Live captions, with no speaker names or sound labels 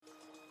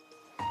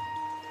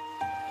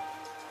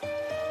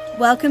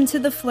Welcome to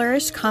the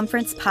Flourish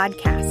Conference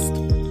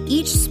podcast.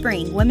 Each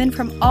spring, women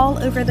from all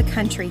over the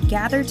country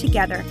gather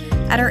together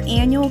at our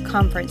annual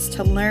conference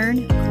to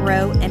learn,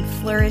 grow, and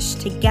flourish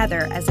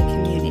together as a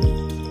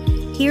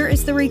community. Here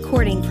is the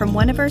recording from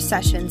one of our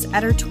sessions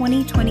at our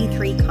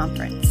 2023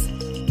 conference.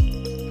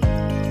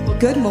 Well,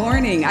 good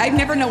morning. I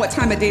never know what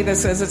time of day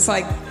this is. It's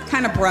like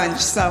kind of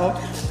brunch.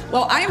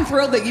 Well, I am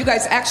thrilled that you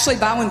guys actually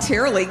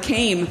voluntarily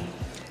came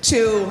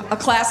to a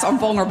class on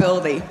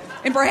vulnerability.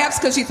 And perhaps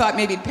because you thought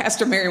maybe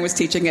Pastor Marion was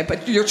teaching it,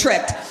 but you're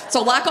tricked.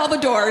 So lock all the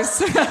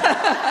doors.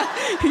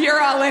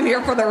 You're all in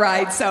here for the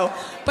ride.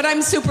 But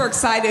I'm super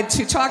excited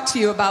to talk to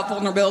you about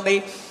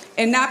vulnerability,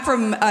 and not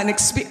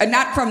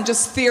from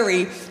just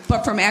theory,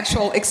 but from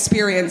actual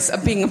experience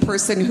of being a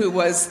person who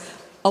was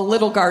a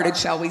little guarded,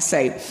 shall we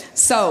say.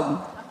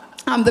 So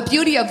the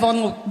beauty of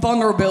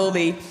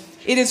vulnerability,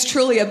 it is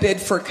truly a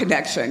bid for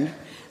connection.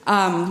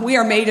 We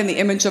are made in the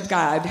image of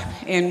God,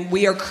 and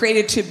we are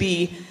created to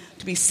be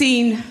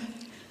seen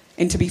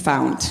and to be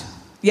found.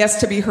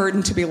 Yes, to be heard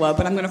and to be loved,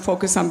 but I'm going to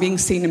focus on being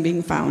seen and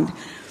being found.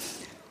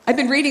 I've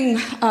been reading,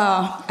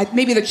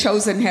 maybe The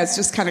Chosen has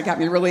just kind of got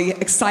me really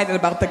excited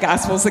about the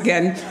Gospels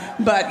again,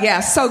 but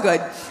yeah, so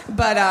good.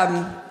 But,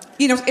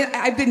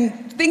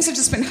 things have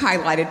just been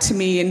highlighted to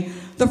me, and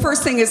the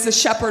first thing is the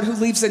shepherd who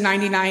leaves the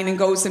 99 and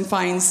goes and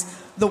finds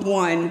the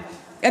one.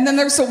 And then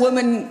there's a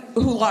woman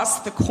who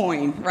lost the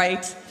coin,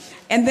 right?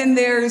 And then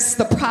there's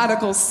the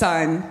prodigal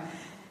son.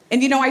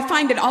 And, I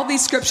find in all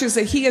these scriptures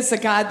that he is a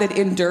God that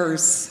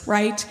endures,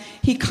 right?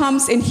 He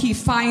comes and he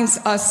finds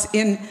us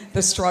in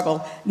the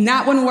struggle.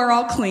 Not when we're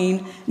all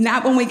clean,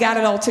 not when we got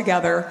it all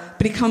together,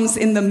 but he comes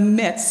in the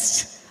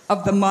midst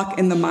of the muck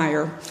and the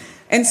mire.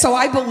 And so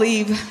I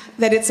believe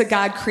that it's a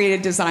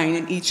God-created design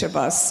in each of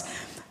us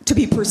to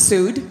be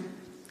pursued,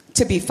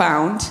 to be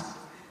found,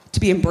 to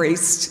be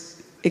embraced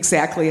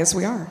exactly as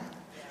we are.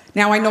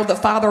 Now, I know the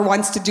Father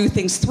wants to do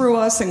things through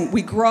us, and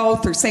we grow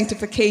through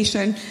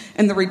sanctification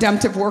and the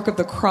redemptive work of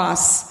the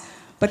cross.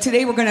 But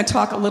today we're going to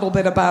talk a little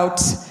bit about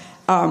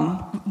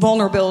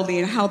vulnerability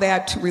and how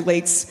that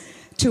relates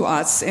to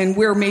us and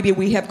where maybe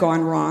we have gone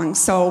wrong.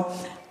 So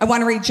I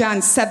want to read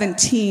John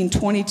 17,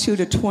 22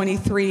 to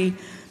 23. It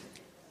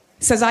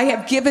says, I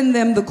have given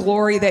them the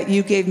glory that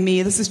you gave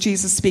me. This is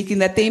Jesus speaking,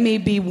 that they may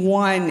be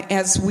one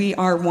as we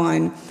are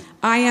one.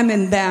 I am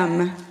in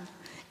them,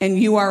 and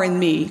you are in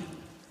me,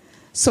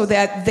 so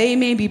that they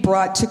may be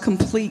brought to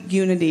complete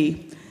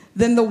unity.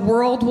 Then the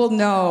world will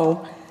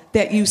know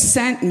that you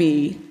sent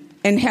me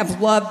and have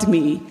loved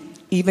me,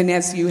 even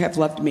as you have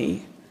loved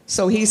me.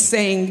 So he's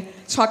saying,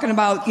 talking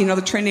about,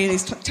 the Trinity, and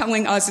he's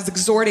telling us, he's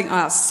exhorting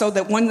us, so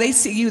that when they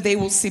see you, they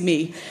will see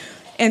me.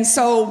 And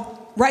so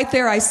right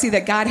there, I see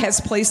that God has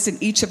placed in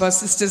each of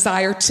us this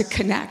desire to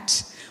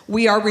connect.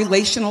 We are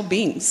relational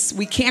beings.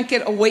 We can't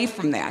get away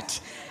from that.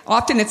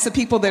 Often it's the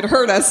people that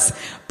hurt us,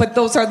 but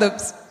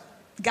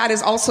God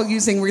is also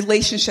using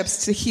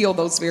relationships to heal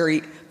those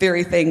very,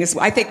 very things.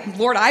 I think,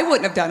 Lord, I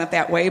wouldn't have done it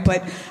that way,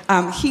 but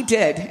he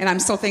did, and I'm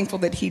so thankful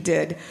that he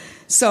did.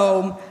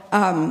 So,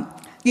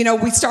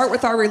 we start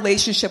with our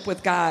relationship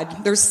with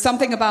God. There's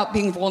something about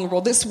being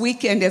vulnerable. This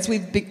weekend, as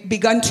we've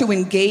begun to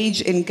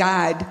engage in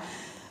God,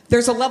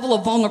 there's a level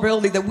of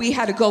vulnerability that we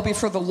had to go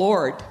before the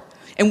Lord.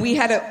 And we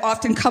had to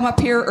often come up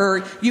here,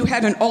 or you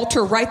had an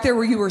altar right there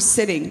where you were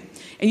sitting.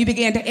 And you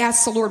began to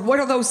ask the Lord, what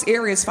are those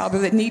areas, Father,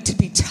 that need to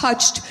be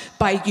touched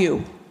by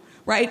you,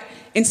 right?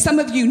 And some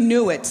of you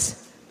knew it,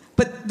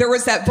 but there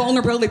was that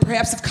vulnerability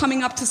perhaps of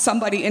coming up to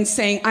somebody and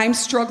saying, I'm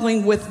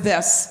struggling with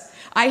this.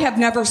 I have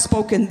never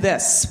spoken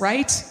this,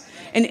 right?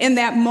 And in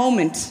that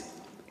moment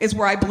is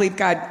where I believe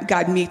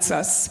God meets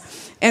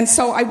us. And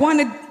so I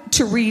wanted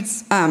to read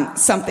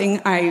something.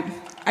 I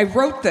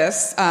wrote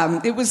this.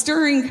 It was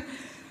during,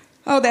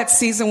 that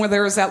season where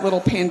there was that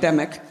little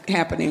pandemic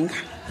happening.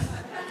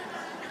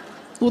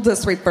 We'll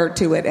just refer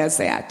to it as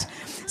that.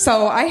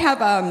 So I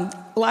have a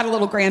lot of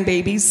little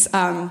grandbabies.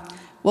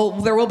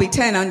 There will be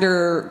 10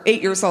 under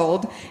 8 years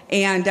old.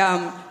 And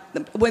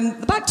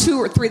when about 2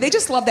 or 3, they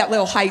just love that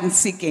little hide and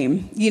seek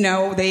game.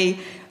 They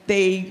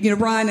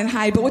run and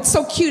hide. But what's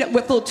so cute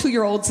with little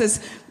 2-year-olds is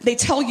they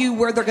tell you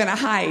where they're going to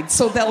hide.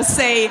 So they'll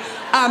say,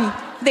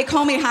 they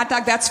call me hot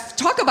dog.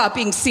 Talk about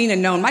being seen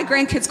and known. My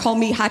grandkids call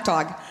me hot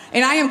dog,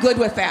 and I am good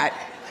with that.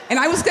 And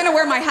I was going to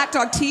wear my hot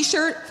dog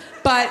T-shirt,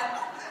 but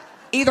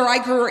either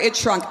I grew or it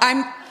shrunk.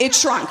 It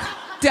shrunk.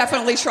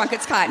 Definitely shrunk.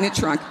 It's cotton. It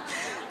shrunk.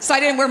 So I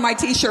didn't wear my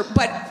T-shirt,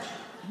 but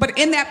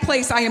in that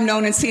place I am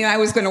known and seen. I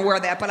was going to wear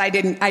that, but I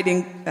didn't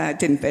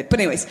fit. But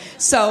anyways,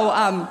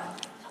 so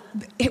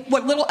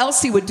what little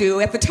Elsie would do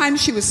at the time,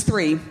 she was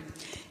 3,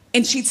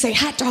 and she'd say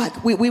hot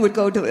dog. We would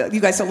go to,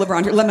 you guys that live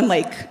around here, Lemon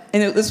Lake,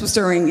 and this was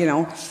during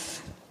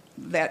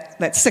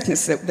that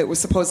sickness that was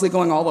supposedly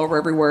going all over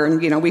everywhere,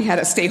 and we had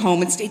to stay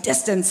home and stay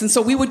distance, and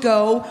so we would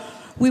go.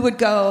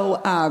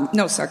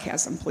 No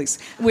sarcasm, please.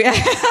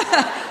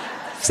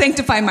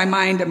 Sanctify my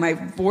mind and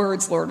my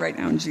words, Lord, right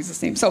now in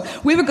Jesus' name. So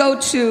we would go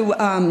to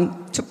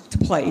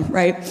play,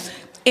 right?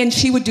 And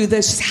she would do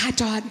this, hot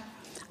dog.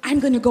 I'm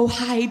going to go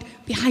hide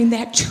behind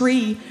that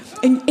tree,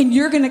 and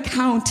you're going to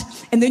count,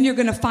 and then you're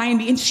going to find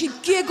me. And she'd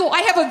giggle.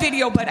 I have a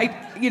video, but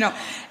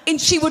and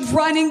she would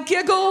run and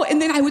giggle,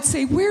 and then I would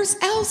say, where's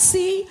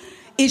Elsie?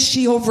 Is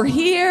she over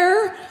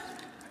here?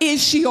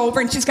 Is she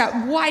over? And she's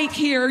got white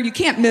hair. You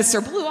can't miss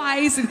her, blue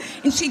eyes.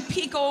 And she'd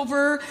peek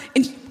over,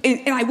 and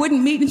I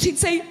wouldn't meet, and she'd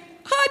say,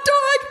 hot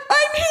dog,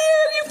 I'm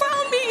here. You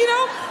found me,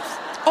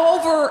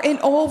 Over and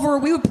over.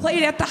 We would play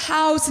it at the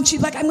house, and she'd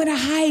be like, I'm going to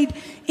hide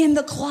in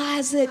the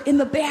closet, in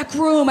the back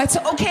room. I'd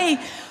say, okay,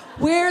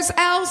 where's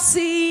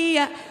Elsie?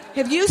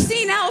 Have you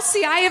seen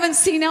Elsie? I haven't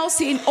seen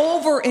Elsie. And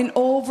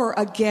over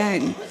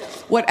again.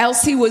 What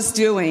Elsie was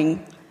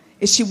doing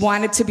is she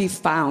wanted to be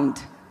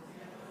found,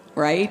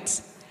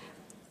 right?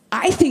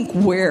 I think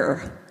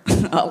we're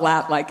a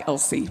lot like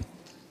Elsie.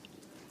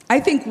 I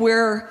think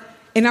we're,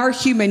 in our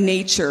human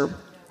nature,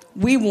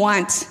 we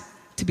want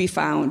to be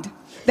found.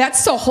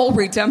 That's the whole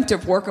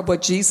redemptive work of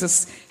what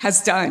Jesus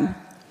has done.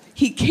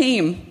 He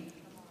came,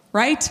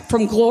 right,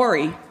 from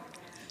glory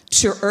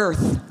to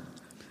earth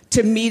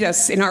to meet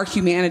us in our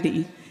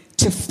humanity,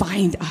 to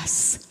find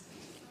us.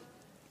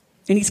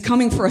 And he's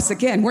coming for us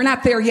again. We're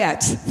not there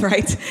yet,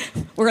 right?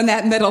 We're in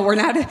that middle. We're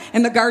not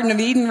in the Garden of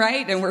Eden,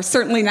 right? And we're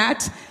certainly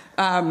not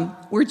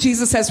where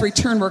Jesus has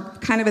returned. We're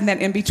kind of in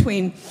that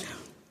in-between.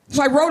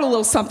 So I wrote a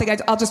little something.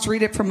 I'll just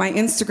read it from my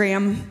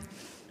Instagram.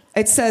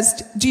 It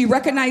says, do you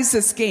recognize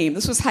this game?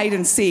 This was hide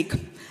and seek.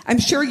 I'm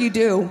sure you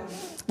do.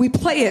 We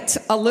play it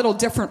a little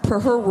different per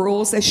her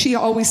rules, as she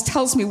always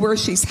tells me where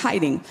she's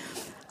hiding.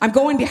 I'm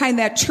going behind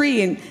that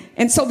tree,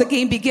 and so the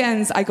game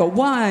begins. I go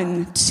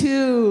 1,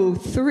 2,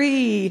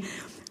 3,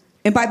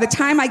 and by the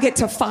time I get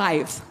to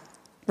 5,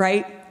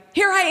 right,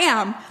 here I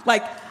am.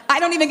 Like,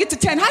 I don't even get to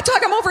 10. Hot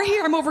dog, I'm over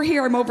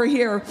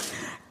here.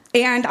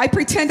 And I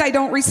pretend I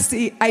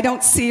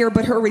don't see her,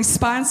 but her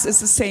response is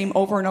the same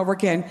over and over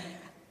again.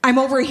 I'm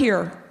over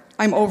here.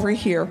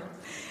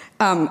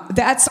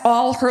 That's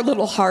all her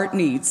little heart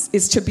needs,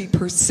 is to be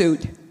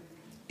pursued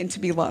and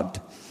to be loved.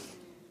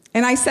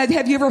 And I said,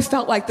 have you ever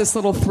felt like this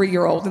little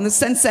 3-year-old, in the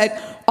sense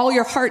that all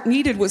your heart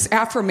needed was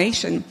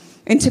affirmation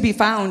and to be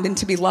found and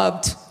to be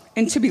loved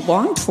and to be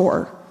longed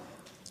for?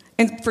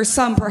 And for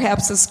some,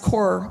 perhaps this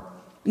core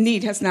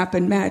need has not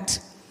been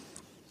met.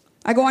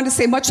 I go on to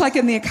say, much like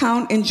in the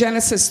account in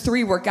Genesis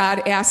 3 where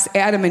God asked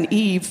Adam and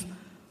Eve,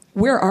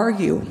 where are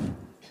you?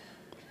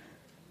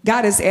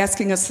 God is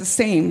asking us the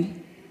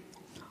same,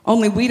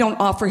 only we don't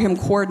offer him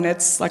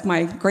coordinates like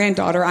my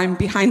granddaughter. I'm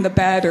behind the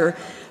bed or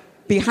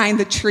behind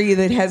the tree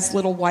that has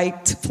little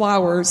white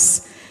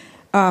flowers.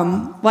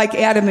 Like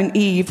Adam and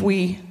Eve,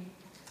 we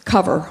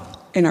cover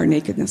in our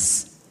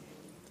nakedness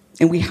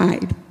and we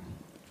hide.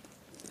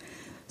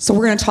 So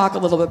we're going to talk a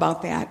little bit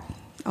about that.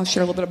 I'll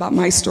share a little bit about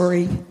my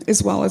story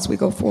as well as we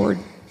go forward.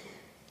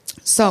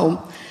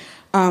 So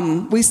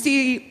we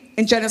see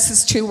in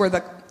Genesis 2 where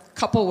the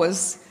couple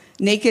was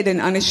naked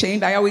and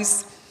unashamed. I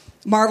always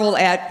marvel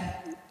at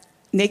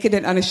naked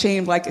and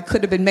unashamed, like it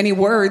could have been many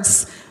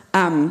words.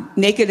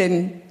 Naked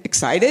and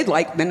excited,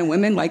 like men and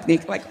women, like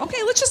naked, like,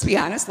 okay, let's just be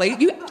honest.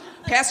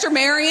 Pastor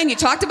Marion, you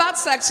talked about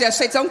sex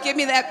yesterday. Don't give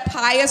me that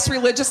pious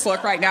religious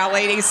look right now,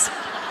 ladies.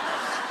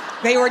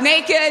 They were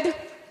naked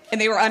and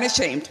they were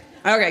unashamed.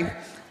 Okay,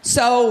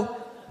 so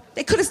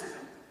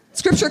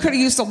Scripture could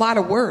have used a lot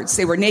of words.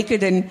 They were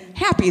naked and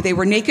happy. They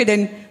were naked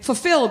and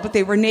fulfilled, but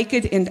they were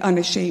naked and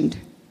unashamed,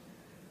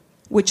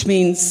 which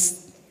means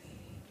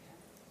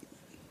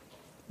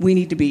we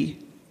need to be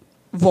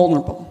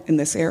vulnerable in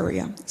this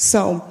area.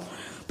 So,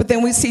 but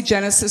then we see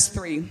Genesis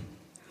 3. It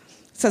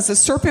says, the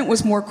serpent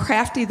was more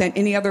crafty than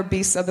any other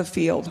beast of the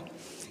field.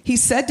 He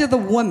said to the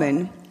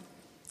woman,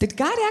 did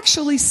God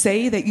actually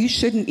say that you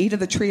shouldn't eat of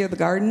the tree of the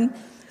garden?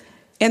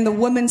 And the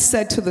woman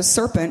said to the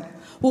serpent,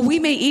 well, we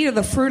may eat of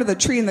the fruit of the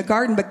tree in the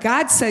garden, but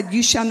God said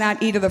you shall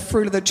not eat of the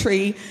fruit of the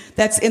tree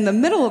that's in the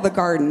middle of the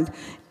garden.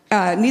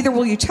 Neither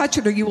will you touch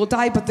it or you will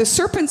die. But the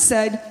serpent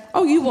said,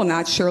 oh, you will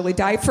not surely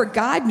die, for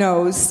God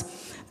knows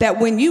that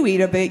when you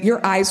eat of it,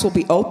 your eyes will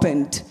be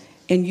opened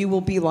and you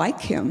will be like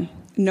him,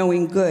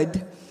 knowing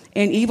good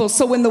and evil.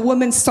 So when the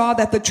woman saw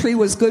that the tree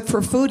was good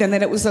for food and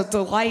that it was a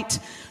delight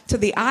to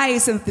the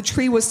eyes and that the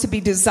tree was to be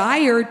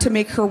desired to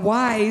make her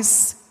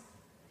wise,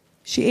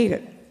 she ate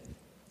it.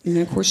 And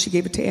then, of course, she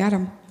gave it to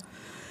Adam.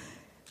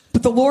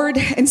 But the Lord,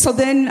 and so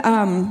then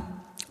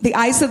the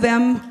eyes of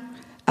them,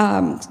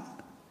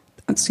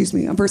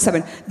 verse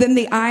 7, then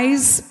the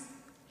eyes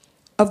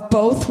of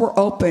both were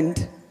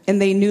opened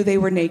and they knew they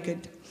were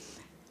naked.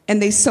 And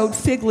they sewed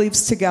fig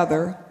leaves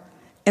together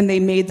and they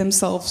made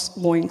themselves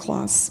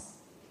loincloths.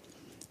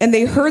 And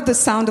they heard the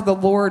sound of the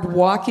Lord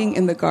walking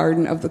in the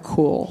garden of the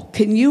cool.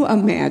 Can you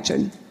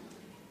imagine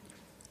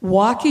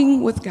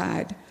walking with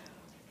God,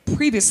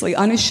 previously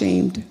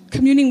unashamed,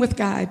 communing with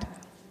God,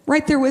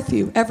 right there with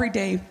you every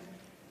day?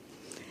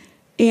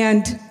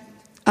 And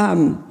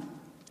in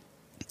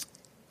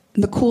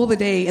the cool of the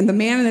day, and the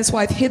man and his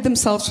wife hid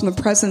themselves from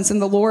the presence,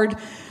 and the Lord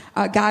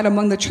God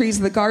among the trees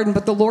of the garden.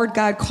 But the Lord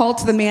God called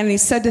to the man, and he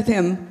said to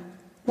him,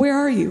 where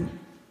are you?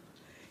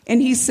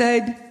 And he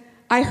said,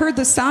 I heard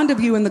the sound of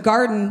you in the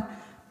garden,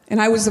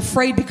 And I was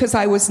afraid because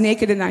I was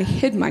naked and I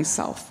hid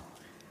myself.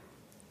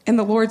 And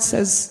the Lord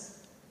says,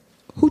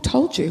 who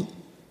told you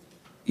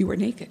you were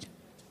naked?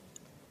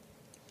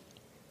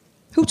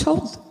 Who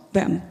told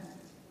them?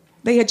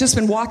 They had just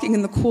been walking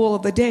in the cool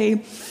of the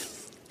day.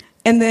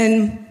 And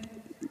then,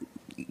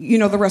 you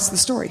know the rest of the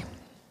story.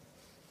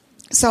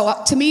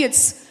 So to me,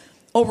 it's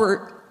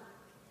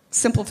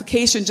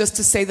oversimplification just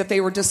to say that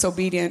they were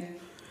disobedient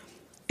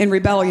in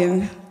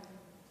rebellion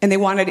and they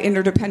wanted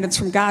interdependence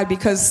from God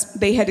because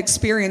they had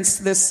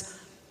experienced this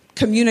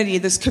community,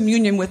 this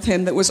communion with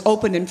him that was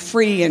open and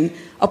free, and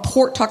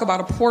talk about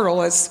a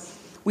portal, as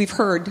we've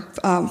heard,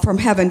 from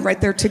heaven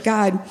right there to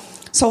God.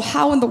 So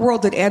how in the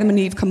world did Adam and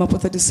Eve come up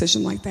with a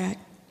decision like that,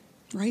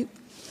 right?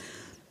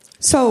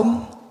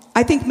 So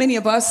I think many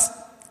of us,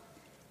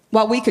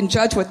 while we can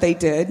judge what they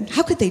did,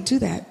 how could they do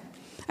that?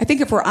 I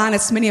think if we're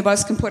honest, many of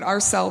us can put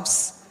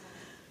ourselves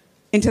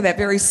into that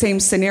very same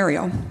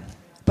scenario,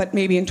 but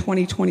maybe in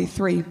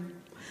 2023.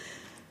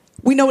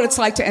 We know what it's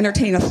like to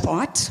entertain a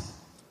thought,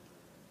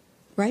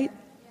 right?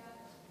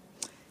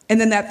 And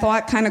then that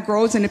thought kind of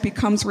grows and it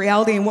becomes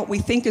reality, and what we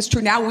think is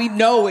true, now we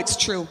know it's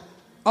true.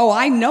 Oh,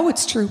 I know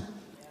it's true.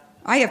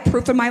 I have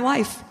proof in my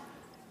life,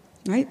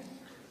 right?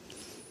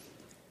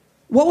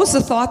 What was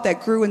the thought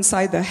that grew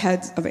inside the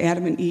heads of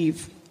Adam and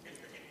Eve?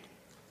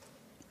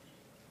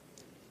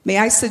 May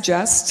I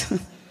suggest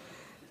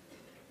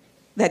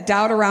that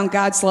doubt around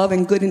God's love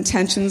and good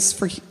intentions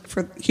for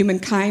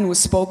humankind was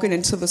spoken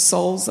into the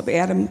souls of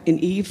Adam and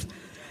Eve?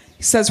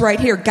 He says right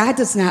here, God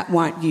does not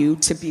want you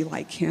to be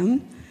like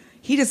him.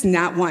 He does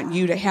not want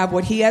you to have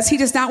what he has. He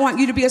does not want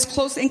you to be as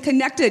close and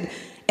connected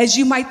as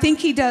you might think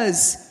he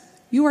does.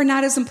 You are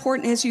not as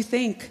important as you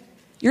think.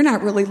 You're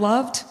not really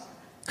loved.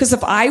 Because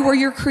if I were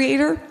your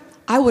creator,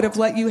 I would have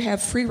let you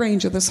have free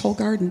range of this whole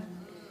garden.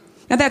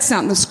 Now, that's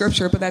not in the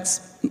scripture, but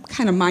that's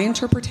kind of my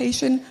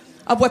interpretation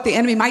of what the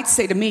enemy might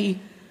say to me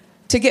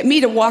to get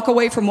me to walk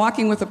away from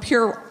walking with a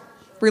pure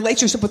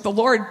relationship with the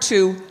Lord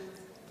to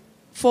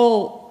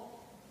full,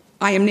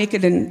 I am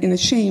naked and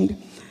ashamed.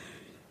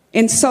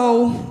 And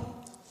so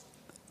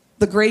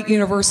the great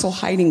universal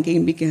hiding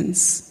game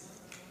begins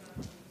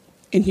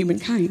in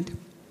humankind.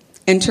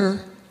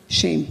 Enter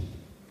shame.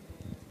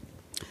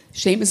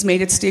 Shame has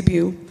made its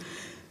debut.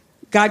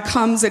 God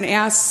comes and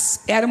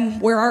asks, Adam,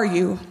 where are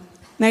you?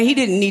 Now, he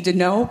didn't need to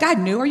know. God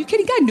knew. Are you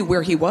kidding? God knew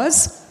where he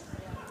was.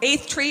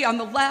 8th tree on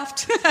the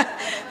left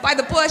by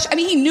the bush. I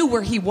mean, he knew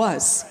where he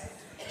was.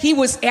 He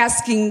was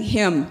asking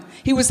him.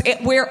 He was,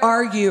 where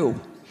are you?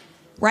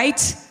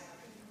 Right?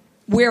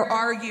 Where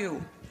are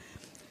you?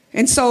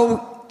 And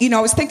so,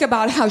 I was thinking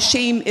about how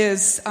shame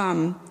is,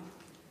 how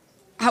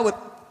it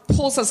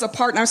pulls us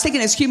apart. And I was thinking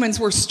as humans,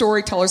 we're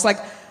storytellers.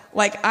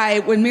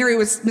 When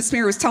Miss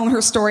Mary was telling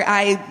her story,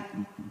 I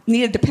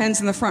needed depends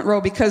in the front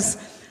row because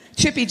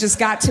Chippy just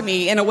got to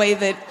me in a way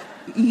that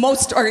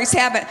most stories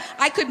haven't.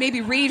 I could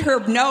maybe read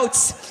her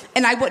notes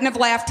and I wouldn't have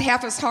laughed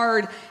half as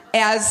hard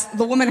as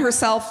the woman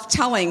herself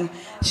telling.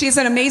 She's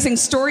an amazing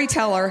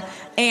storyteller.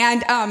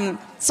 And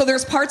so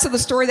there's parts of the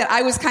story that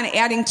I was kind of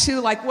adding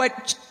to, like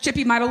what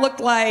Chippy might have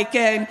looked like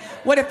and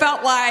what it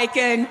felt like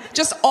and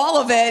just all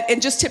of it.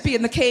 And just Chippy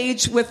in the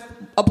cage with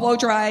a blow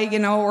dry,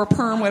 or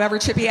perm, whatever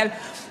Chippy had.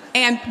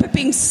 And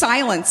being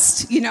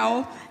silenced,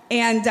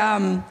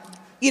 and,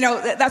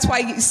 that's why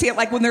you see it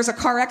like when there's a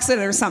car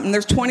accident or something,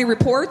 there's 20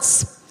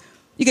 reports,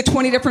 you get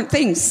 20 different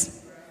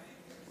things,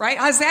 right?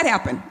 How does that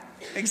happen?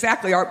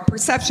 Exactly, our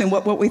perception,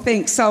 what we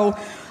think. So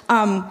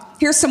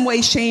here's some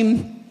ways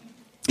shame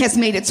has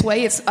made its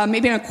way. It's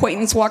maybe an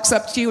acquaintance walks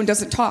up to you and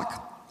doesn't talk.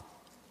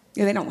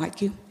 Yeah, they don't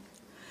like you.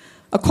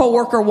 A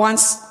coworker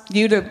wants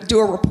you to do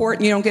a report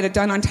and you don't get it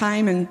done on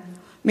time, and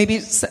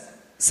maybe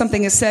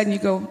something is said and you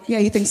go, yeah,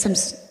 he thinks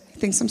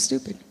I'm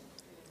stupid,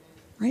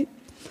 right?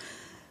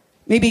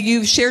 Maybe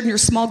you've shared in your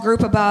small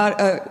group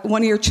about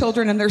one of your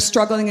children and they're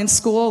struggling in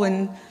school,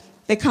 and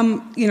they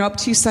come, up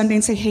to you Sunday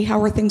and say, hey,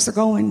 how are things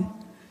going?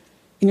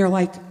 And you're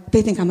like,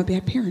 they think I'm a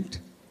bad parent.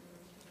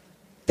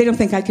 They don't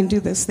think I can do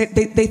this. They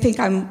think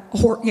I'm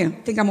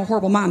a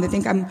horrible mom. They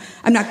think I'm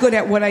not good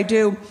at what I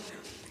do.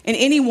 And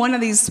any one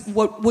of these,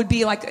 what would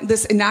be like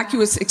this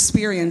innocuous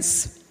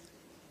experience,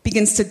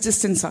 begins to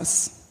distance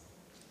us.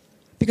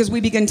 Because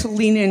we begin to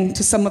lean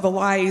into some of the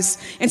lies.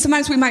 And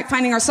sometimes we might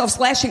finding ourselves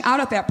lashing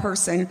out at that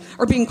person,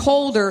 or being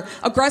cold or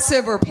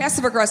aggressive or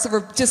passive-aggressive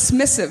or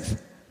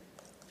dismissive,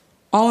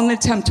 all in an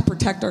attempt to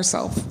protect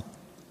ourselves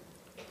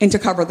and to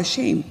cover the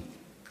shame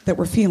that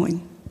we're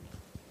feeling.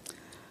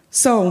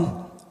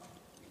 So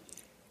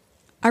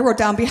I wrote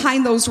down,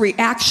 behind those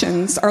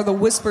reactions are the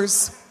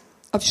whispers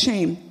of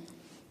shame.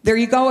 There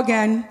you go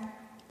again.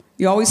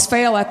 You always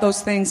fail at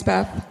those things,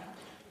 Beth.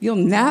 You'll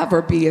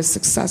never be as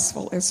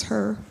successful as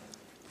her.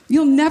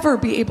 You'll never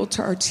be able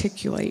to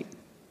articulate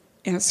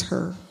as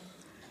her.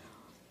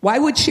 Why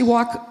would she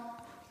walk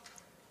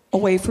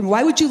away from you?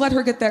 Why would you let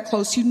her get that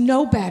close? You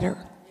know better.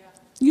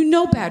 You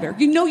know better.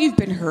 You know you've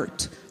been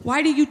hurt.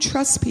 Why do you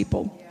trust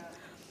people?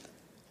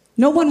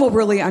 No one will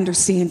really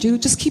understand you.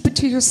 Just keep it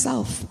to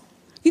yourself.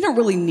 You don't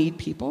really need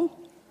people.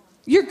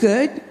 You're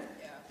good.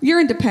 You're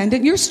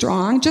independent. You're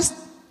strong.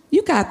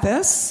 You got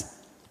this.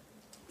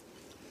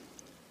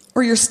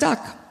 Or you're stuck.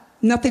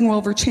 Nothing will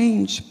ever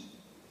change.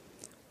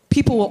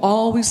 People will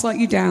always let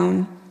you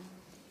down.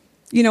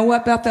 You know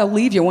what, Beth? They'll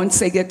leave you once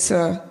they get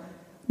to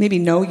maybe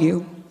know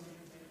you.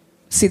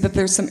 See that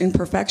there's some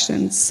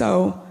imperfections.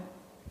 So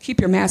keep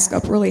your mask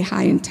up really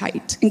high and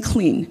tight and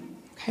clean.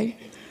 Okay?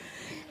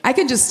 I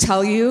can just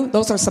tell you,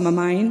 those are some of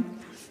mine,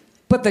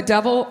 but the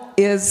devil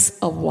is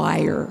a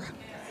liar.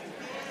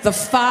 The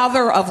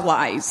father of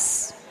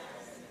lies.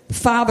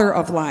 Father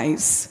of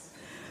lies.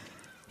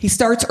 He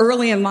starts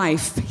early in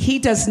life. He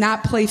does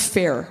not play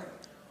fair.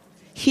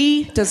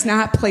 He does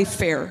not play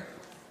fair.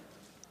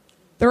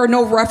 There are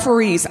no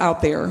referees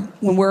out there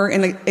when we're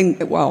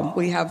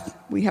we have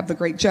the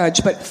great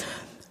judge, but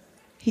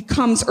he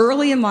comes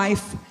early in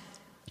life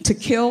to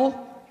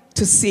kill,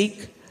 to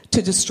seek,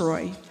 to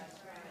destroy.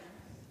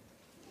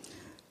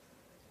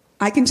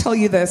 I can tell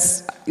you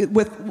this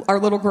with our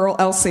little girl,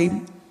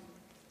 Elsie,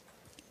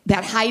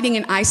 that hiding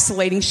and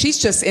isolating, she's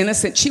just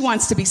innocent. She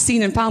wants to be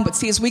seen and found, but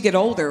see, as we get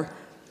older,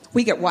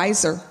 we get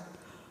wiser.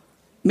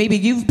 Maybe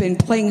you've been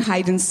playing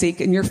hide and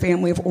seek in your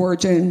family of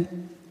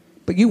origin,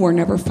 but you were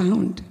never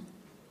found.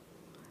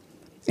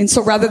 And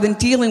so rather than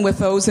dealing with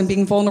those and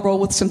being vulnerable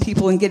with some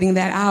people and getting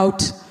that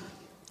out,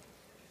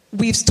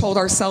 we've told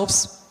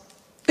ourselves,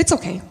 it's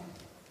okay.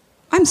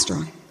 I'm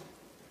strong.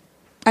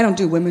 I don't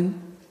do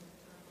women.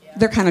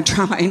 They're kind of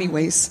trauma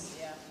anyways.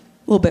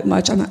 A little bit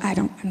much. I'm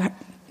not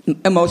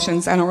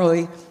emotions.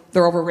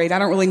 They're overrated. I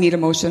don't really need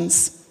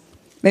emotions.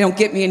 They don't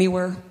get me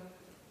anywhere.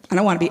 I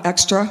don't want to be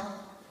extra.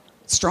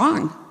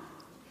 Strong.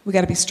 We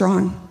got to be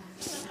strong.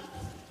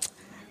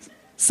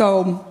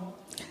 So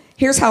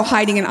here's how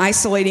hiding and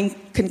isolating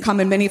can come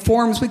in many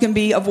forms. We can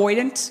be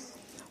avoidant.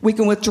 We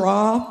can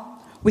withdraw.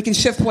 We can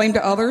shift blame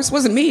to others. It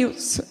wasn't me.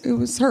 It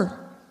was her,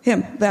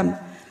 him, them.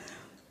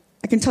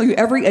 I can tell you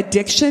every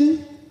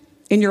addiction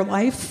in your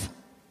life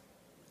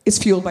is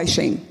fueled by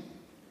shame.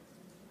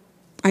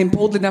 I'm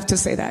bold enough to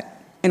say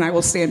that, and I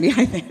will stand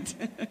behind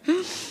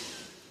that.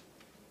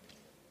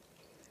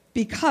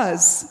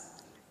 Because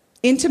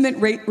intimate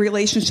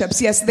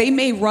relationships, yes, they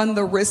may run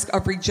the risk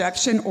of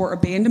rejection or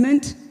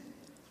abandonment,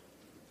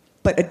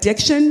 but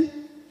addiction,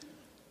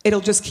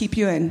 it'll just keep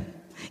you in.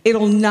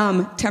 It'll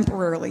numb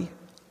temporarily.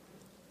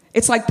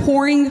 It's like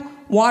pouring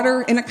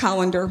water in a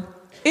colander.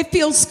 It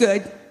feels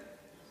good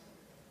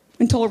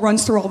until it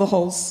runs through all the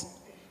holes.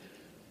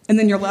 And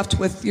then you're left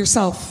with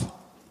yourself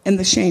and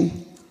the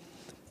shame.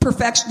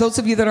 Those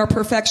of you that are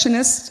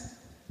perfectionists,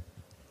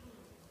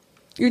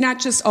 you're not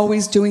just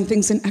always doing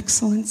things in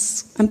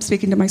excellence. I'm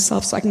speaking to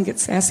myself so I can get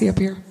sassy up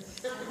here.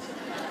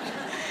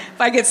 If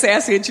I get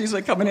sassy, it's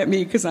usually coming at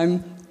me because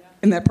I'm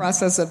in that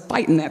process of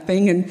fighting that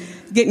thing and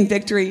getting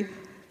victory.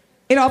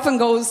 It often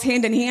goes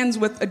hand in hand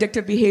with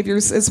addictive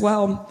behaviors as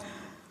well.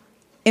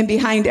 And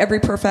behind every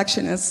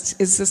perfectionist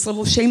is this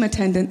little shame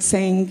attendant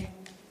saying,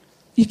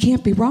 you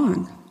can't be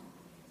wrong.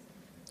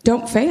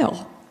 Don't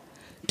fail.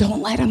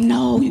 Don't let them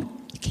know you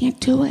can't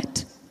do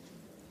it.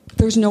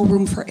 There's no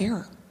room for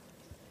error.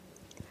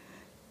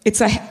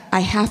 It's a I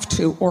have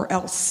to or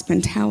else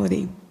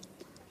mentality.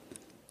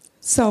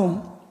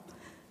 So,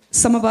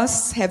 some of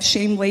us have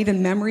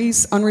shame-laden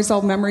memories,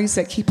 unresolved memories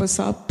that keep us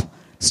up,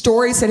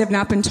 stories that have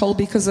not been told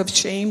because of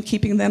shame,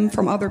 keeping them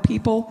from other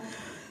people.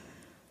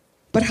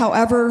 But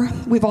however,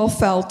 we've all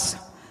felt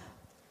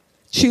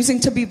choosing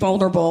to be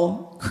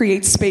vulnerable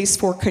creates space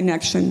for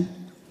connection,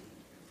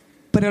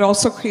 but it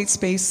also creates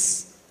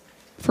space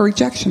for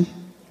rejection.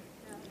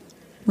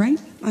 Right?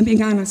 I'm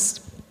being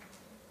honest.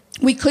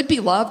 We could be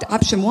loved,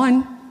 option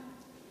one.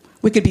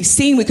 We could be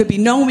seen, we could be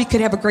known, we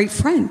could have a great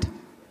friend.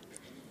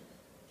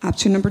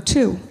 Option number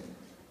two,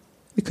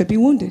 we could be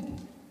wounded.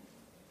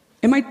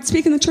 Am I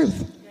speaking the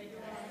truth?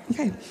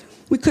 Okay.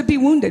 We could be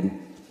wounded.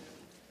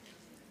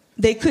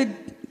 They could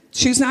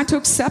choose not to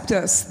accept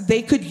us.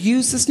 They could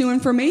use this new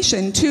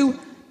information to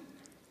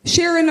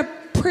share in a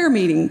prayer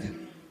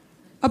meeting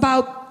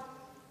about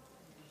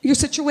your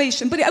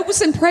situation. But it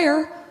was in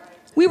prayer.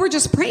 We were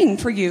just praying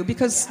for you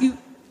because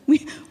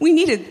we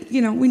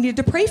needed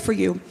to pray for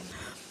you.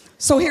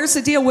 So here's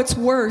the deal. What's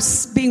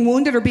worse, being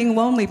wounded or being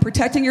lonely?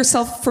 Protecting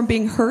yourself from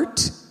being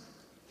hurt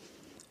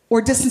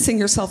or distancing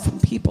yourself from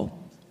people?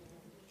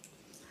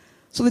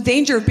 So the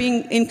danger of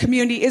being in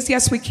community is,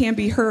 yes, we can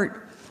be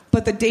hurt,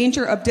 but the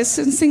danger of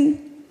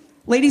distancing,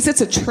 ladies,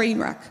 it's a train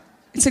wreck.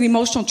 It's an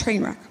emotional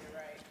train wreck.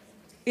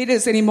 It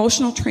is an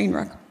emotional train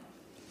wreck.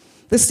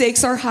 The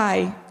stakes are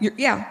high.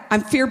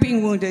 I'm fear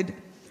being wounded,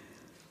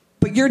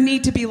 but your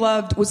need to be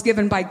loved was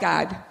given by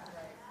God.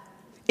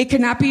 It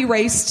cannot be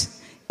erased.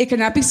 It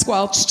cannot be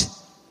squelched.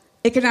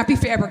 It cannot be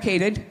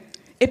fabricated.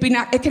 It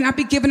cannot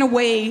be given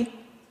away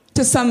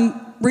to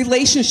some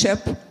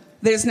relationship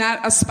that is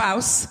not a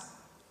spouse.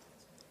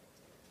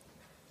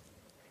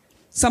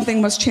 Something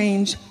must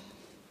change.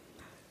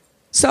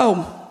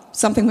 So,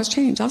 something must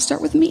change. I'll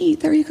start with me.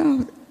 There you go.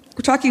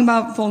 We're talking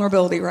about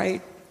vulnerability,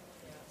 right?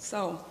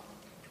 So,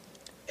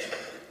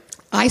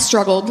 I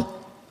struggled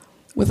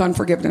with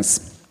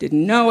unforgiveness.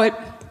 Didn't know it,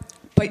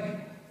 but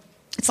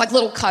it's like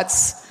little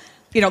cuts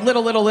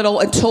little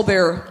until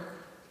they're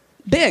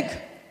big,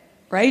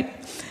 right?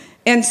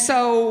 And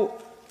so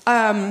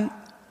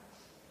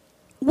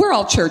we're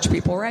all church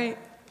people, right?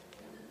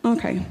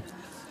 Okay.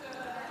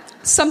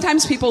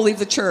 Sometimes people leave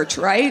the church,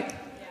 right?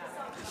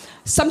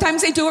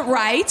 Sometimes they do it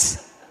right,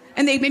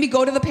 and they maybe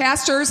go to the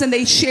pastors and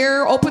they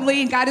share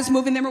openly and God is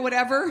moving them or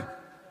whatever.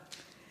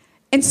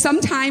 And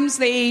sometimes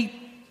they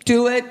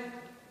do it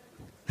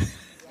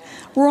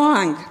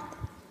wrong.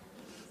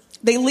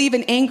 They leave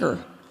in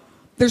anger.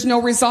 There's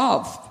no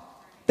resolve.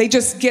 They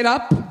just get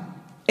up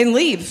and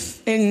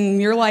leave.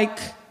 And you're like,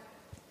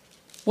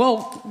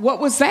 well, what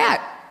was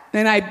that?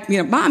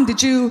 And Mom,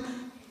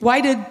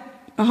 why did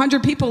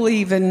 100 people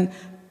leave? And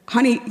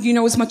honey, you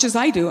know as much as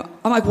I do.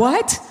 I'm like,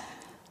 what?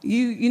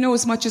 You know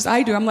as much as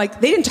I do. I'm like,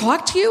 they didn't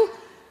talk to you?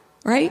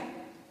 Right?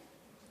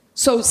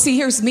 So see,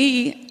 here's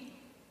me.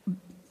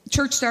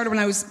 Church started when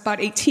I was about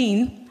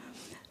 18.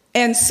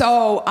 And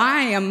so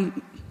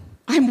I'm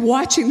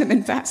watching them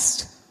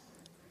invest.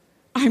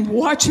 I'm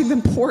watching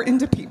them pour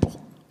into people.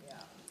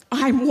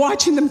 I'm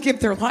watching them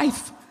give their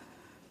life.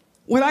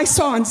 What I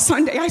saw on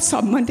Sunday, I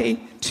saw Monday,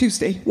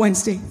 Tuesday,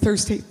 Wednesday,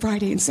 Thursday,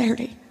 Friday, and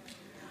Saturday.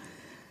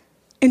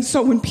 And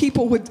so when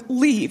people would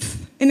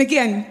leave, and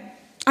again,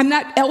 I'm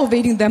not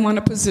elevating them on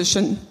a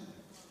position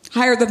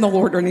higher than the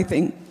Lord or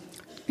anything.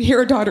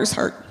 Hear a daughter's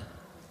heart.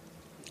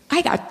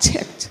 I got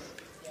ticked.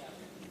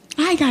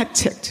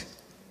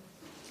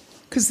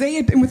 Because they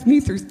had been with me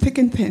through thick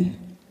and thin.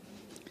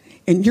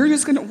 And you're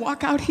just going to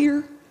walk out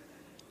here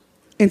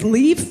and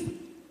leave?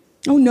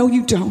 Oh, no,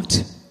 you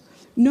don't.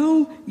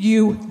 No,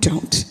 you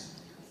don't.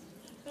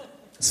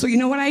 So you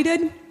know what I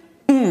did?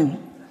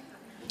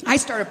 I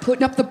started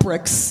putting up the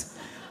bricks.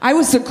 I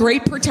was the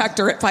great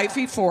protector at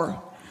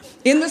 5'4".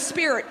 In the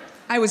spirit,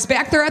 I was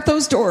back there at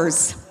those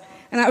doors.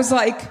 And I was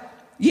like,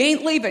 you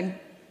ain't leaving.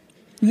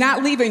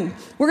 Not leaving.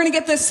 We're going to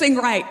get this thing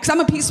right. Because I'm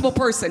a peaceable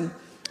person.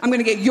 I'm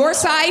going to get your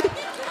side.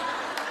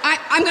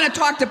 I'm going to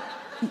talk to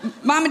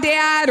Mom and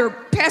Dad or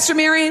Pastor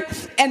Marion.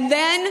 And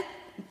then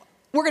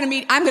I'm going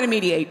to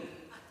mediate.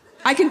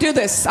 I can do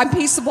this. I'm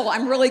peaceable.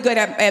 I'm really good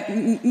at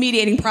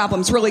mediating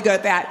problems. Really good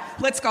at that.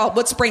 Let's go.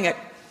 Let's bring it.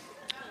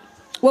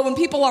 Well, when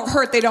people are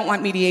hurt, they don't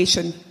want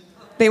mediation.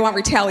 They want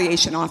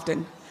retaliation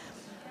often.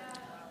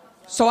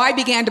 So I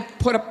began to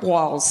put up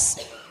walls,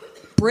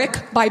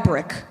 brick by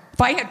brick.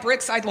 If I had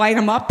bricks, I'd light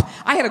them up.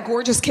 I had a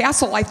gorgeous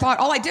castle. I thought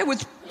all I did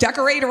was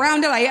decorate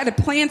around it. I added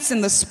plants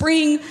in the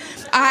spring.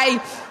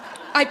 I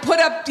put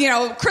up,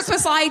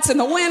 Christmas lights in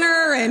the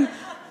winter, and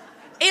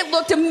it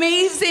looked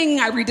amazing.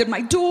 I redid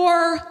my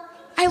door.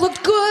 I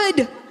looked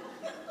good.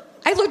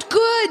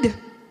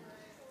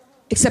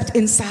 Except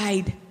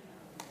inside,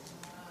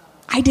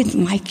 I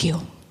didn't like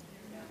you.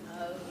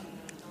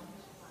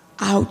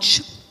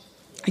 Ouch.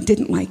 I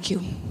didn't like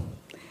you.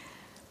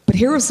 But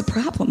here was the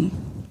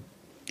problem.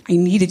 I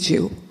needed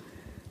you.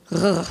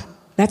 Ugh,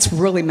 that's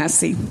really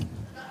messy.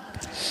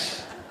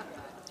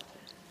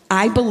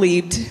 I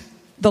believed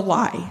the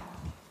lie.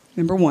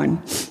 Number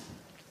one,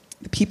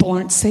 the people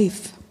aren't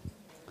safe.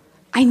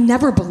 I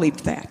never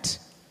believed that.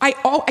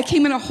 I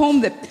came in a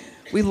home that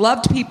we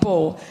loved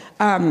people.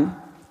 I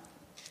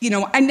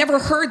never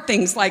heard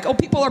things like, oh,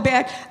 people are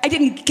bad. I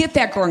didn't get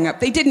that growing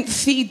up. They didn't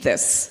feed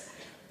this.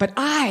 But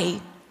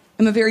I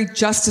am a very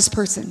justice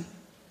person.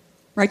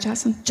 Right,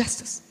 Jocelyn?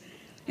 Justice.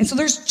 And so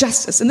there's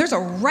justice, and there's a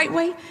right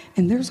way,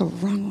 and there's a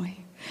wrong way.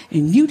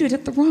 And you did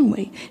it the wrong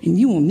way, and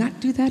you will not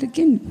do that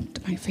again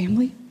to my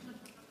family.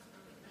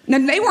 Now,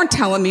 they weren't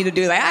telling me to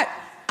do that.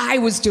 I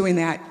was doing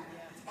that.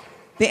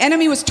 The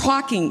enemy was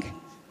talking,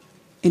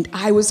 and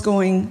I was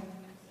going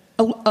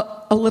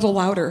a little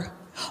louder.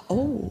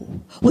 Oh,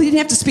 well, he didn't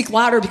have to speak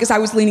louder because I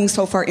was leaning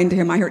so far into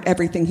him. I heard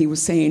everything he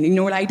was saying. And you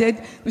know what I did?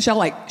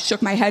 Michelle,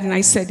 shook my head, and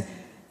I said,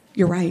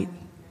 you're right.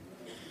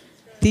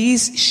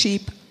 These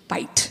sheep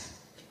bite.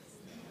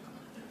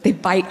 They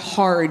bite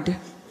hard.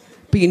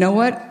 But you know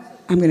what?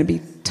 I'm going to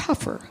be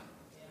tougher.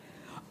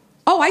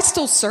 Oh, I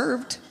still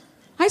served.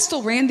 I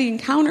still ran the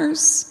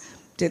encounters,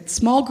 did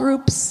small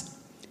groups,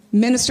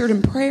 ministered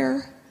in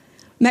prayer,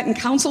 met and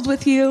counseled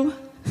with you.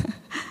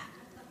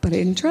 But I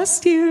didn't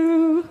trust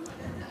you.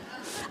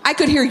 I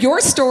could hear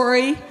your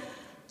story.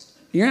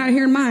 You're not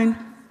hearing mine.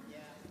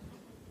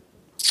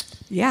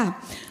 Yeah.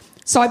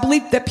 So I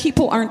believe that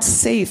people aren't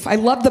safe. I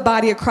love the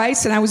body of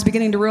Christ, and I was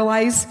beginning to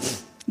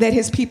realize that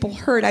his people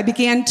hurt. I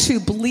began to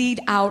bleed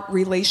out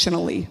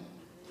relationally.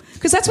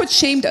 Because that's what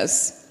shame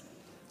does.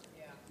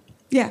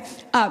 Yeah.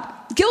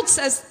 Guilt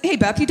says, hey,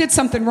 Beth, you did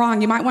something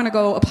wrong. You might want to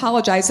go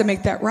apologize and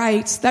make that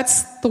right.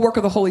 That's the work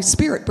of the Holy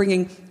Spirit,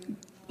 bringing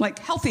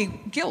healthy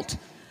guilt.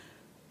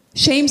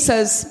 Shame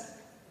says,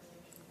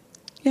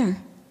 yeah,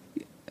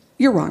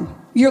 you're wrong.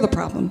 You're the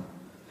problem.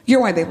 You're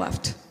why they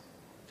left.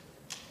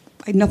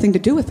 I had nothing to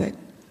do with it.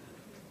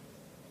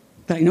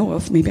 That I know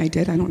of. Maybe I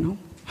did. I don't know.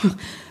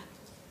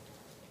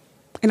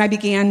 And I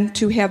began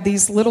to have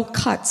these little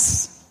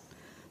cuts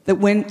that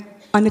went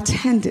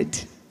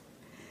unattended.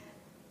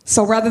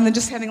 So rather than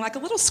just having a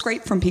little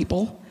scrape from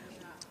people,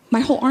 my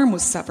whole arm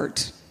was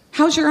severed.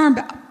 How's your arm?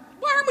 What arm?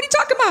 What are you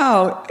talking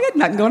about? I had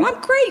nothing going on.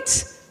 I'm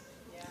great.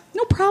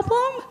 No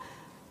problem.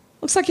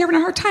 Looks like you're having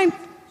a hard time.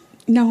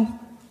 No,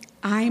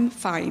 I'm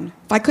fine.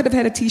 If I could have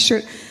had a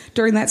t-shirt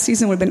during that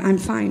season, it would have been, I'm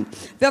fine.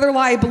 The other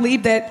lie, I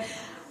believed that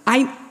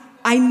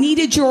I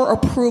needed your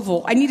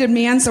approval. I needed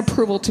man's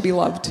approval to be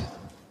loved.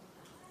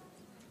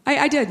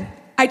 I did.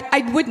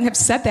 I wouldn't have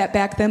said that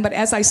back then, but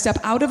as I step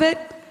out of it,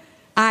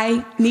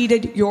 I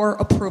needed your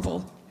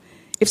approval.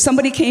 If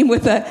somebody came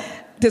with a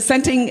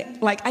dissenting,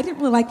 like, I didn't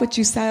really like what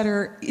you said,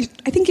 or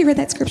I think you read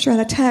that scripture out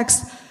of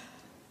text.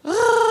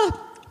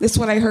 This is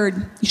what I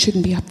heard. You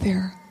shouldn't be up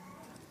there.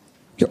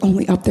 You're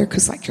only up there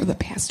because, like, you're the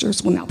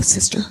pastors. Well, now the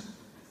sister.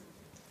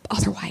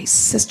 Otherwise,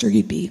 sister,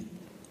 you'd be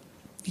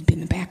in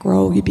the back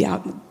row. You'd be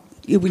out.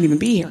 You wouldn't even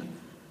be here.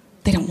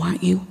 They don't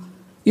want you.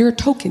 You're a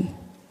token.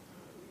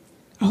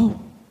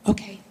 Oh,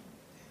 okay.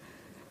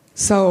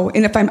 So,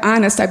 and if I'm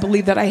honest, I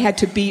believe that I had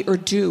to be or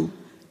do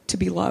to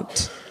be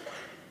loved.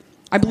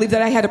 I believe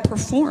that I had to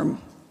perform.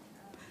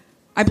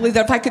 I believe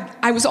that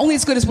I was only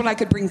as good as what I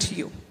could bring to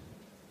you.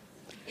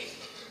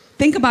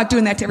 Think about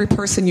doing that to every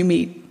person you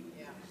meet.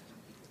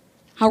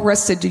 How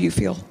rested do you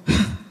feel?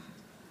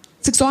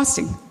 It's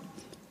exhausting.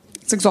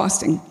 It's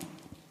exhausting.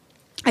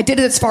 I did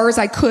it as far as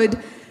I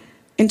could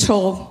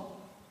until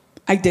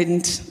I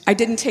didn't. I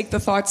didn't take the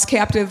thoughts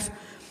captive.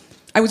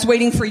 I was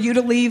waiting for you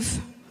to leave.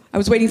 I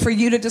was waiting for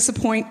you to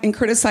disappoint and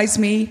criticize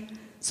me.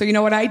 So you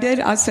know what I did?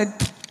 I said,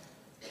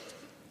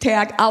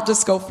 tag, I'll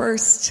just go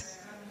first.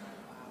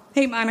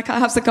 Hey, Monica,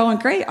 how's it going?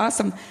 Great,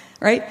 awesome,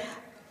 right?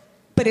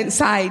 But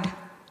inside,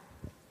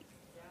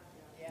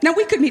 now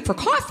we could meet for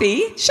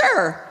coffee,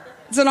 sure.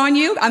 Is it on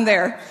you? I'm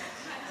there.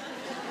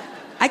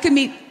 I could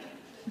meet,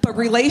 but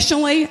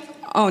relationally,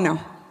 oh no.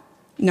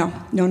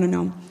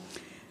 No.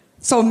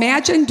 So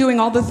imagine doing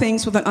all the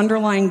things with an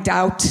underlying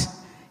doubt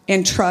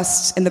and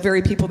trust in the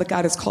very people that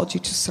God has called you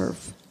to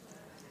serve.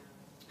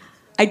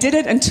 I did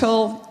it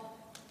until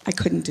I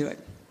couldn't do it.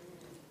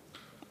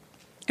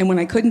 And when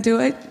I couldn't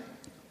do it,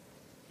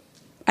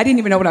 I didn't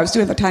even know what I was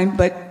doing at the time,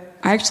 but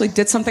I actually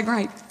did something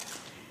right.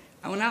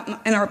 I went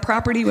out in our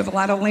property with a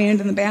lot of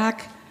land in the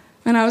back,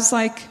 and I was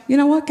like, you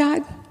know what,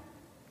 God?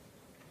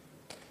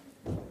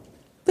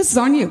 This is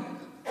on you.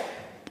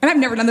 And I've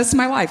never done this in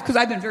my life because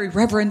I've been very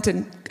reverent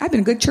and I've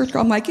been a good church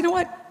girl. I'm like, you know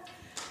what?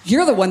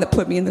 You're the one that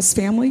put me in this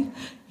family.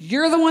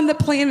 You're the one that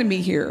planted me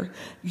here.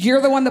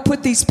 You're the one that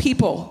put these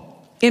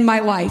people in my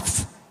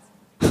life.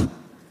 And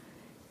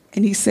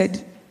he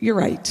said, you're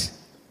right.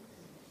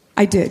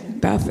 I did,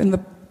 Beth. And the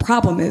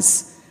problem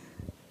is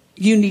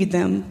you need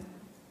them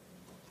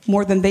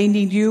more than they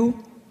need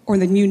you or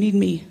than you need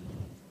me.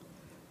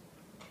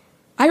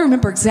 I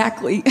remember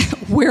exactly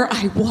where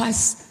I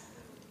was.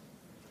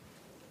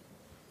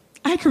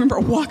 I can remember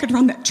walking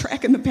around that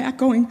track in the back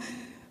going,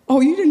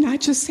 oh, you did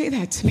not just say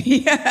that to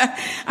me.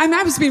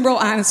 I was being real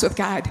honest with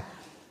God.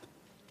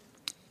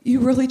 You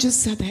really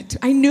just said that.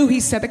 I knew he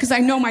said that because I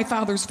know my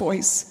Father's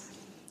voice.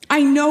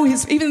 I know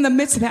even in the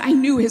midst of that, I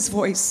knew his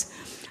voice.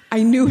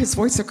 I knew his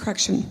voice of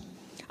correction.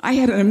 I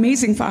had an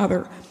amazing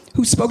Father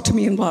who spoke to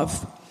me in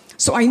love.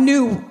 So I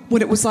knew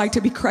what it was like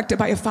to be corrected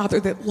by a Father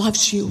that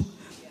loves you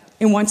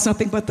and wants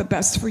nothing but the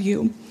best for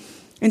you.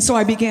 And so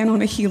I began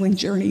on a healing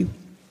journey.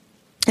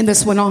 And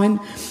this went on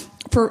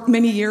for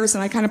many years,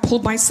 and I kind of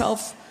pulled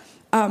myself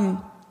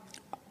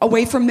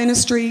away from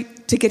ministry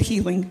to get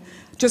healing.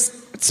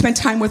 Just spent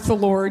time with the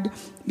Lord,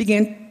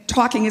 began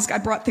talking as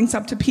God brought things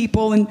up to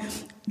people and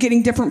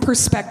getting different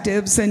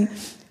perspectives and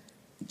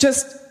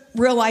just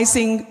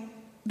realizing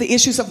the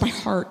issues of my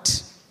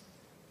heart.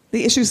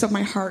 The issues of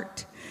my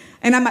heart.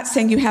 And I'm not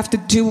saying you have to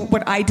do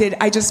what I did.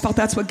 I just felt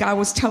that's what God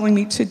was telling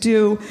me to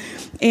do.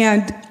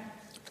 And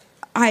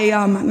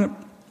I'm going to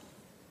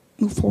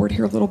move forward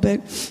here a little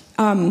bit.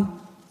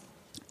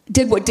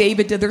 Did what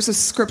David did. There's a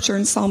scripture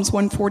in Psalms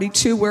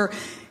 142 where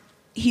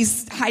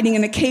he's hiding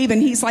in a cave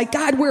and he's like,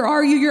 God, where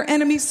are you? Your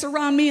enemies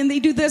surround me and they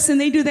do this and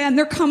they do that and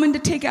they're coming to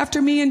take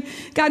after me. And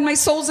God, my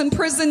soul's in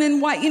prison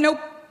and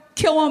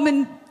kill them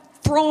and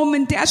throw them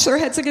and dash their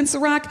heads against the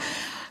rock.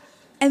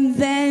 And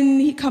then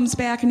he comes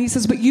back and he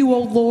says, but you,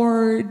 O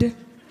Lord,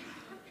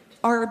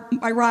 are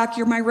my rock,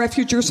 you're my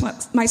refuge, you're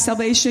my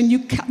salvation.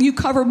 You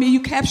cover me,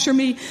 you capture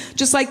me,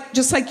 just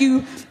like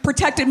you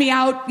protected me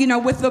out,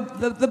 with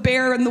the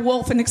bear and the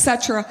wolf and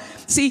etc.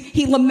 See,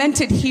 he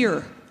lamented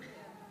here.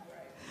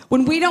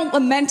 When we don't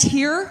lament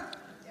here,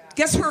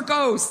 guess where it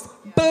goes?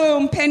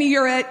 Boom, Penny,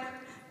 you're it.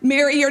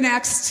 Mary, you're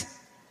next.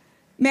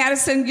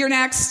 Madison, you're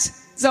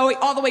next. Zoe,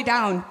 all the way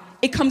down.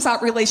 It comes out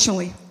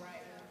relationally.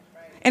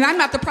 And I'm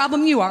not the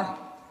problem, you are.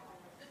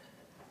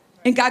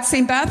 And God's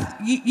saying, Beth,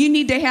 you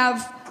need to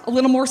have a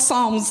little more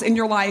Psalms in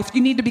your life.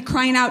 You need to be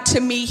crying out to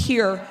me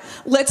here.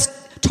 Let's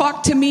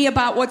talk to me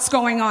about what's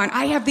going on.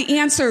 I have the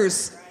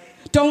answers.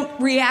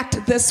 Don't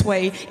react this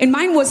way. And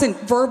mine wasn't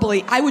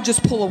verbally. I would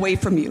just pull away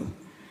from you.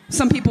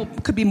 Some people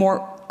could be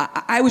more,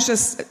 I was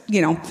just,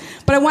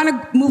 But I want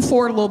to move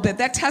forward a little bit.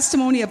 That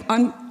testimony of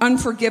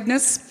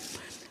unforgiveness.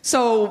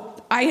 So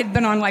I had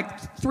been on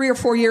like 3 or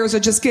 4 years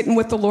of just getting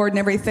with the Lord and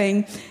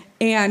everything.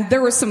 And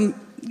there were some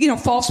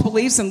false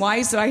beliefs and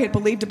lies that I had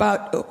believed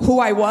about who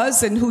I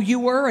was and who you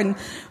were and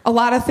a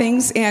lot of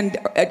things. And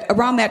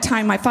around that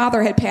time, my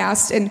father had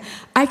passed. And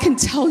I can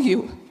tell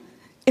you,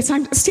 I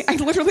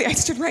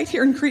stood right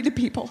here and greeted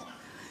people.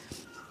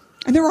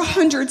 And there were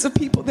hundreds of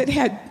people that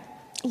had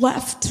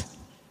left.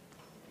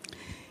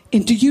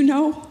 And do you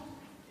know,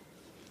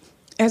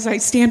 as I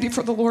stand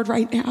before the Lord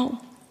right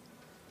now,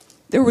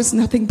 there was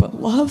nothing but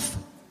love,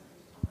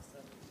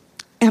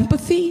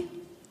 empathy,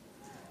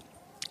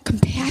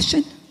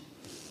 compassion.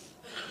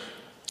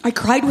 I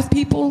cried with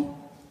people.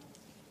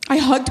 I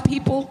hugged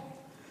people.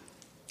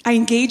 I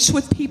engaged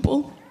with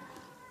people.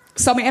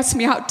 Some asked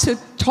me out to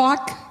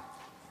talk.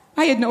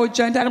 I had no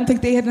agenda. I don't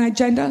think they had an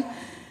agenda.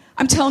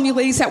 I'm telling you,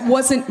 ladies, that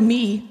wasn't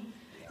me.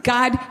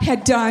 God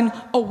had done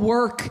a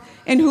work,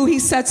 and who he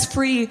sets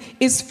free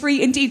is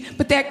free indeed.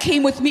 But that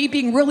came with me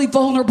being really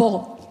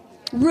vulnerable.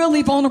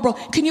 Really vulnerable.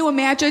 Can you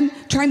imagine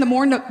trying to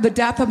mourn the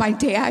death of my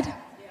dad?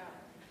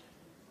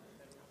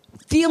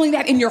 Feeling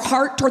that in your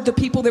heart toward the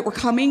people that were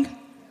coming?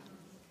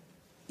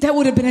 That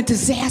would have been a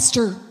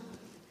disaster.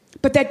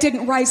 But that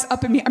didn't rise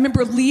up in me. I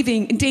remember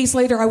leaving, and days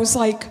later I was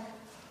like,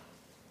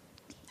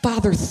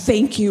 Father,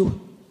 thank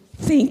you.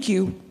 Thank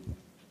you.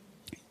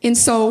 And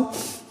so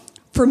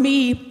for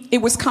me, it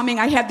was coming.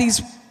 I had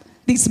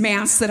these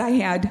masks that I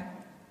had,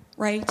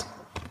 right?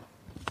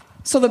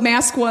 So the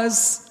mask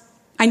was,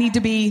 I need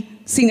to be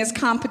seen as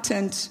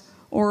competent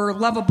or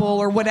lovable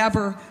or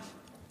whatever.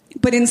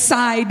 But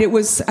inside, it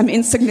was, I'm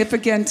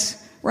insignificant,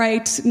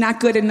 right?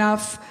 Not good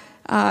enough,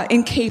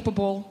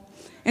 incapable.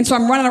 And so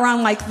I'm running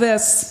around like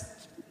this.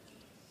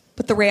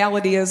 But the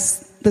reality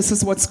is, this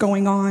is what's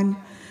going on.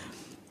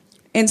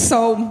 And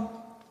so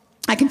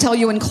I can tell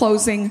you in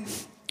closing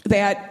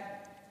that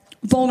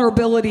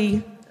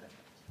vulnerability,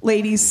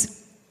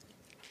 ladies,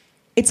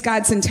 it's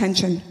God's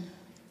intention.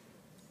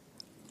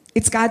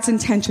 It's God's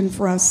intention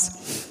for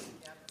us.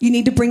 You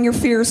need to bring your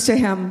fears to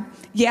him.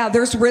 Yeah,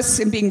 there's risks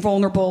in being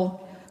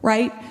vulnerable,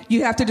 right?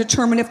 You have to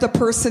determine if the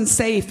person's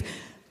safe.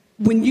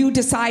 When you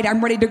decide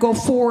I'm ready to go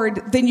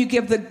forward, then you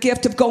give the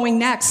gift of going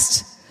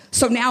next.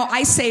 So now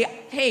I say,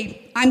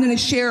 hey, I'm going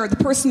to share. The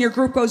person in your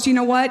group goes, you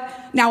know what?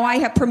 Now I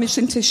have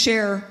permission to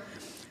share.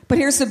 But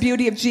here's the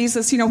beauty of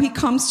Jesus. He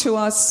comes to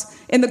us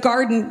in the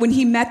garden. When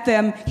he met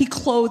them, he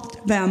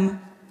clothed them.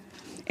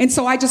 And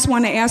so I just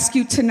want to ask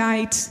you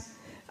tonight,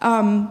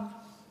 when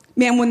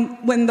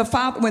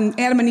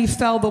Adam and Eve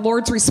fell, the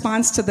Lord's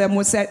response to them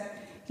was that,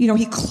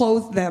 he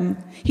clothed them.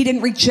 He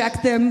didn't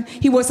reject them.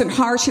 He wasn't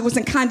harsh. He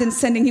wasn't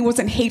condescending. He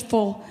wasn't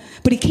hateful.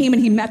 But he came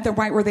and he met them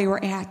right where they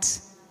were at.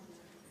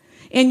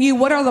 And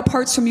what are the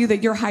parts from you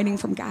that you're hiding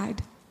from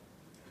God?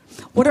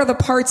 What are the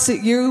parts that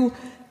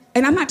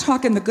and I'm not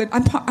talking the good,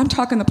 I'm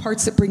talking the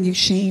parts that bring you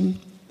shame.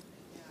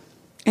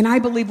 And I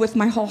believe with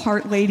my whole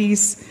heart,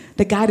 ladies,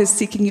 that God is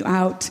seeking you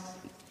out.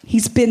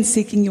 He's been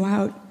seeking you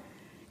out.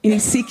 And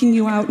he's seeking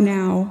you out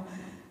now.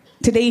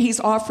 Today,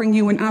 he's offering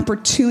you an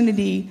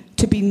opportunity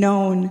to be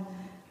known.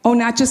 Oh,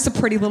 not just the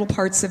pretty little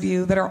parts of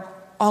you that are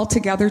all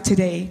together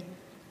today,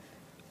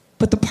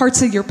 but the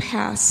parts of your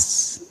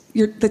past.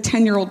 The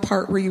 10-year-old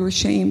part where you were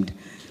shamed,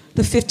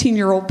 the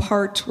 15-year-old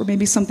part where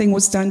maybe something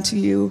was done to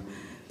you,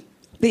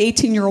 the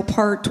 18-year-old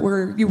part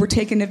where you were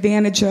taken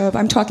advantage of.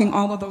 I'm talking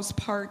all of those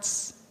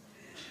parts.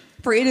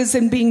 For it is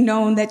in being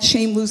known that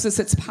shame loses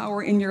its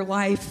power in your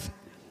life.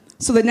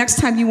 So the next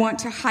time you want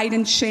to hide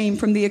in shame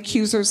from the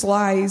accuser's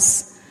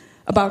lies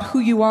about who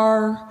you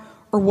are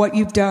or what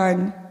you've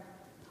done,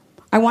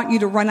 I want you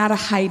to run out of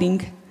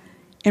hiding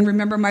and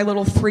remember my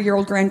little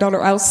 3-year-old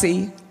granddaughter,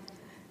 Elsie,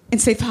 and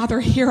say, Father,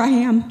 here I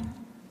am.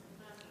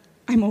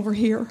 I'm over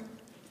here.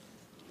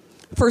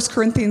 1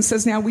 Corinthians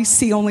says, now we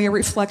see only a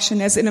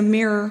reflection as in a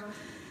mirror.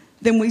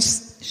 Then we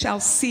shall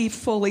see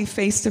fully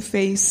face to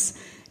face.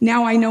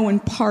 Now I know in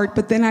part,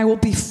 but then I will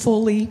be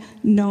fully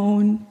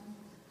known.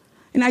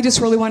 And I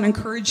just really want to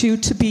encourage you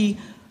to be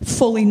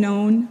fully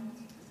known,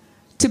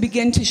 to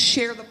begin to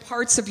share the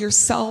parts of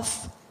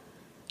yourself.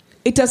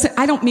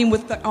 I don't mean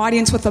with the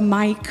audience with a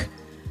mic.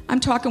 I'm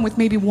talking with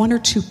maybe 1 or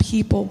 2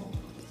 people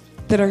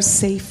that are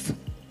safe,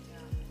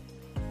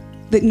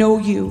 that know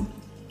you,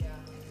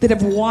 that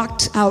have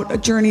walked out a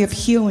journey of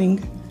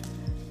healing,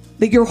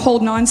 that you're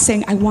holding on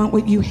saying, I want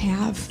what you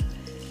have.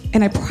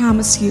 And I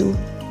promise you,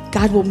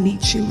 God will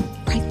meet you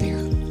right there.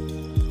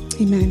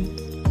 Amen.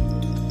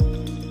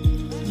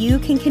 You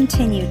can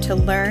continue to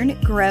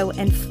learn, grow,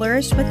 and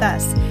flourish with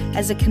us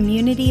as a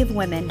community of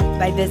women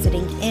by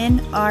visiting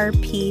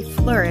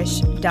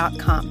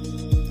nrpflourish.com.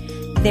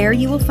 There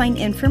you will find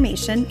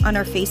information on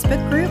our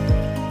Facebook group,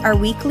 our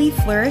weekly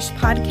Flourish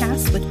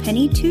podcast with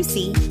Penny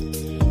Tusi,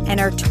 and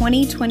our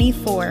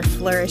 2024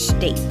 Flourish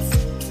dates.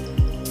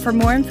 For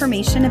more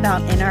information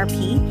about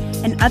NRP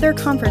and other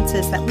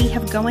conferences that we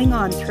have going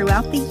on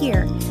throughout the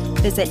year,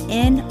 visit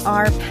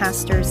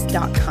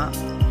nrpastors.com.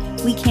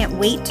 We can't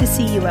wait to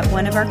see you at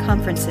one of our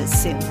conferences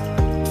soon.